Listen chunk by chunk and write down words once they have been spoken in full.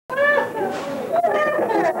Hey,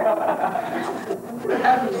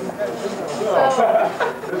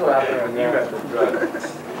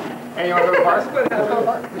 you want to go to the park?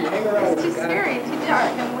 It's too scary. It's too dark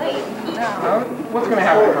and late. No. What's going to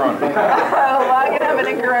happen in Corona? Oh, what can happen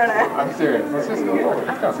in Corona? I'm serious. Let's just go forward.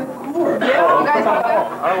 Let's go. You guys want to go?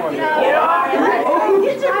 I don't want to go.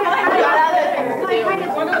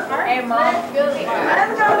 Hey, Mom. Let's go. Let's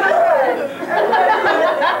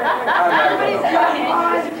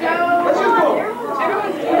just go.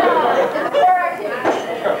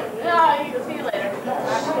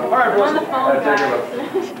 All right, boys. On the phone, guys.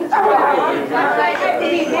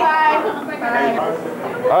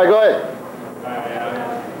 All right, go ahead.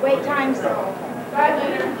 Wait times. Bye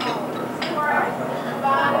later. Bye.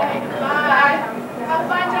 Bye. Have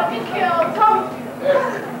fun, don't get killed. Come.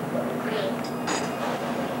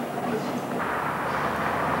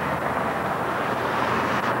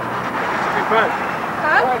 Fun.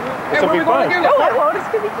 Huh? Hey, where are we going again? No, it won't. It's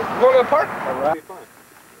going to be good. Going to the park? All right.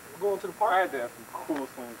 We're going to the park. I had some cool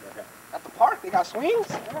swings like that. At the park, they got swings?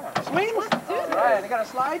 Yeah. Swings? Let's do All this. right, they got a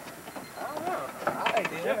slide? I don't know. All right,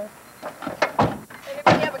 then.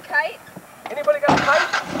 Anybody have a kite? Anybody got a kite?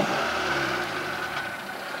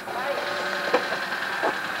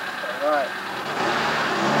 All right.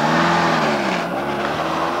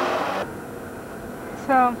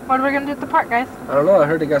 So, what are we going to do at the park, guys? I don't know. I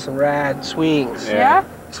heard they got some rad swings. Yeah?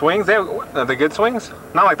 Swings? Are they good swings?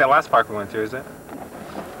 Not like that last park we went to, is it?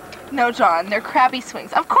 No, John, they're crappy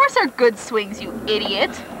swings. Of course they're good swings, you idiot.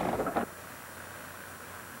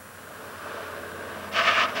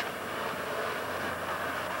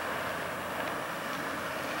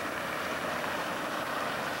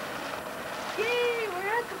 Yay, we're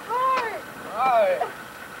at the park. All right.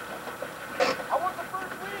 I want the first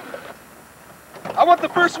swing. I want the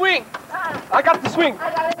first swing. I got the swing. I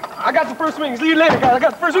got it. I got the first swing. See you later, guys. I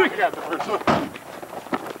got the first swing. I got the first swing.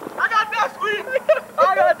 I got that swing.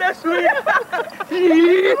 I got that swing. Yeah.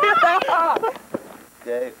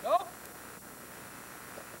 Dave. No?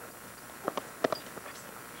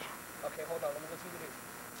 Okay, hold on. Let me go see what it is.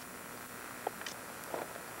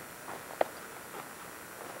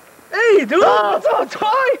 Hey, dude. What's up,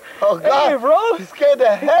 Ty? Oh, God. Hey, bro. You scared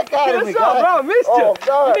the heck out of me, What's up, guy. bro? I missed you. Oh,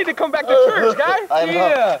 God. You need to come back to church, guy. I know.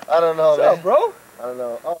 Yeah. I don't know, What's man. up, bro? I don't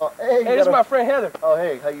know. Oh, hey. Hey, this is my friend Heather. Oh,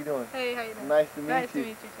 hey. How you doing? Hey, how you doing? Nice to meet Nice to you.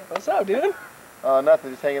 meet you too. What's up, dude?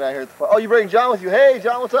 Nothing. Just hanging out here at the park. Oh, you bring John with you. Hey,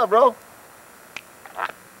 John. What's up, bro?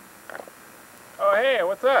 Oh, hey,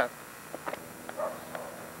 what's up?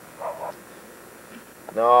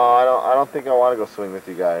 No, I don't think I want to go swing with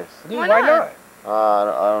you guys. Dude, Why why not? not?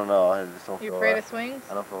 I don't know. I just don't You feel afraid right. of swings?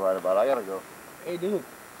 I don't feel right about it. I gotta go. Hey, dude.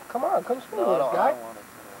 Come on, come swing No, with I us, don't guy. want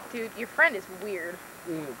to. Dude, your friend is weird.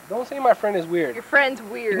 Dude, don't say my friend is weird. Your friend's He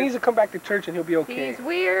weird. needs to come back to church and he'll be okay. He's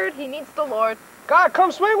weird. He needs the Lord. God,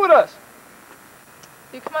 come swing with us.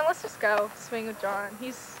 Dude, come on, let's just go swing with John.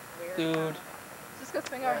 He's weird. Dude. Let's just go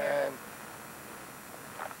swing out here. Man.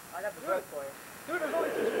 I got the best for you. Dude, there's only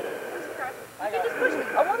two swings. You can just push me.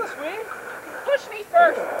 I want to swing. Push me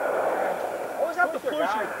first. Always have to push you.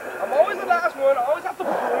 I'm always the last one. I always have to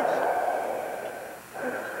push.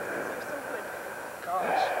 You're so good.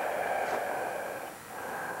 Gosh.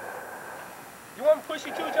 You want me to push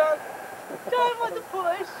you too, John? John wants to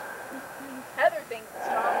push. Heather thinks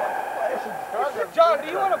John wants to push. John,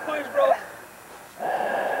 do you want to push, bro?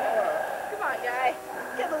 Come on, guy.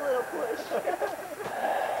 Give a little push.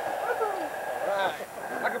 Alright.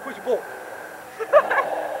 I can push you both.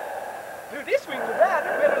 Dude, these swings are bad.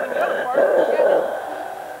 They're better than the other part.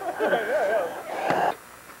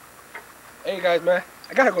 Hey, guys, man.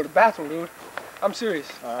 I gotta go to the bathroom, dude. I'm serious.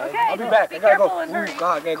 Okay. I'll be back. Be I gotta careful go. and hurry. Ooh,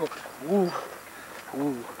 God, I gotta go. Ooh.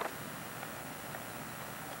 Ooh.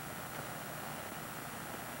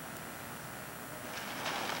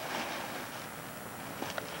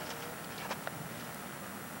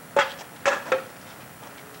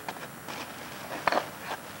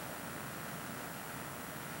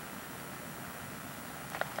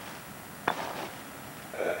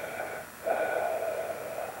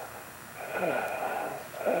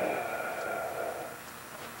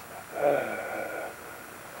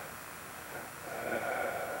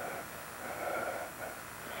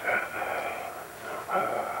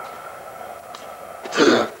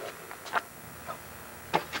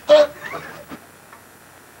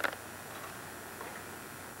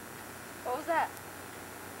 What was that?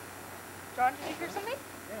 John, did you hear something?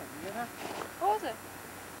 Yeah, you hear that? What was it?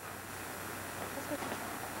 Let's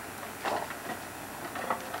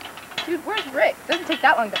go. Dude, where's Rick? It doesn't take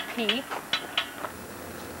that long to pee.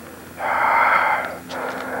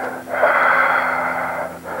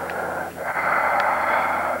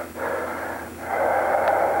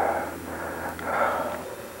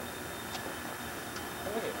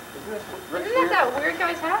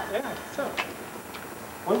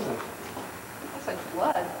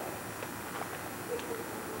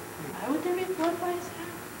 would there be blood by his hat?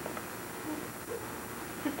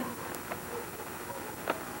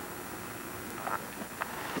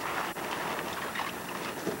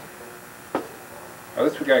 At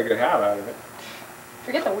least we got a good hat out of it.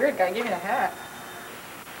 Forget the weird guy, give me the hat.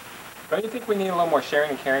 Don't you think we need a little more sharing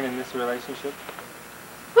and caring in this relationship?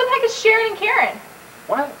 Who the heck is Sharon and Karen?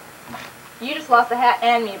 What? You just lost the hat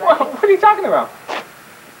and me, buddy. What are you talking about?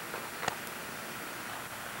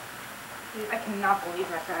 Dude, I cannot believe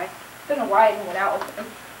that guy. I don't know why I even went out with him.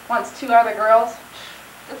 Wants 2 other girls.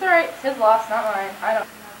 It's alright, it's his loss, not mine. I don't.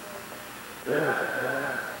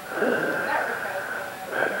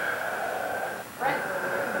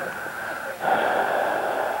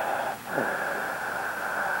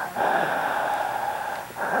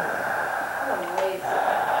 What a waste.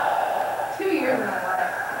 2 years of my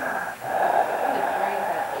life. I'm just marrying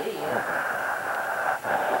that idiot.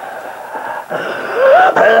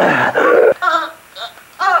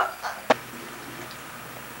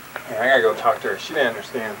 Yeah, I gotta go talk to her. She didn't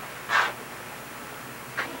understand.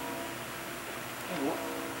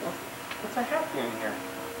 What's that hat doing here?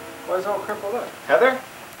 Why is it all crumpled up? Heather?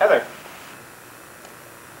 Heather!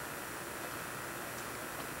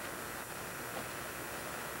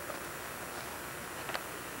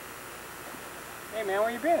 Hey man,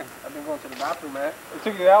 where you been? I've been going to the bathroom, man. It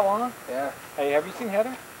took you that long? Yeah. Hey, have you seen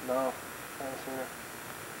Heather? No. I haven't seen her.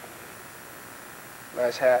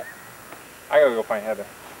 Nice hat. I gotta go find Heather.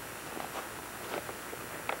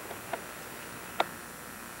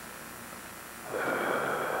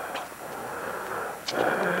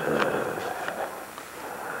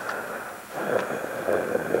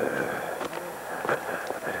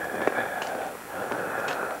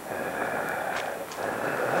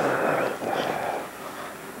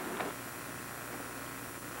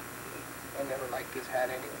 I never liked this hat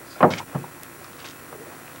anyways.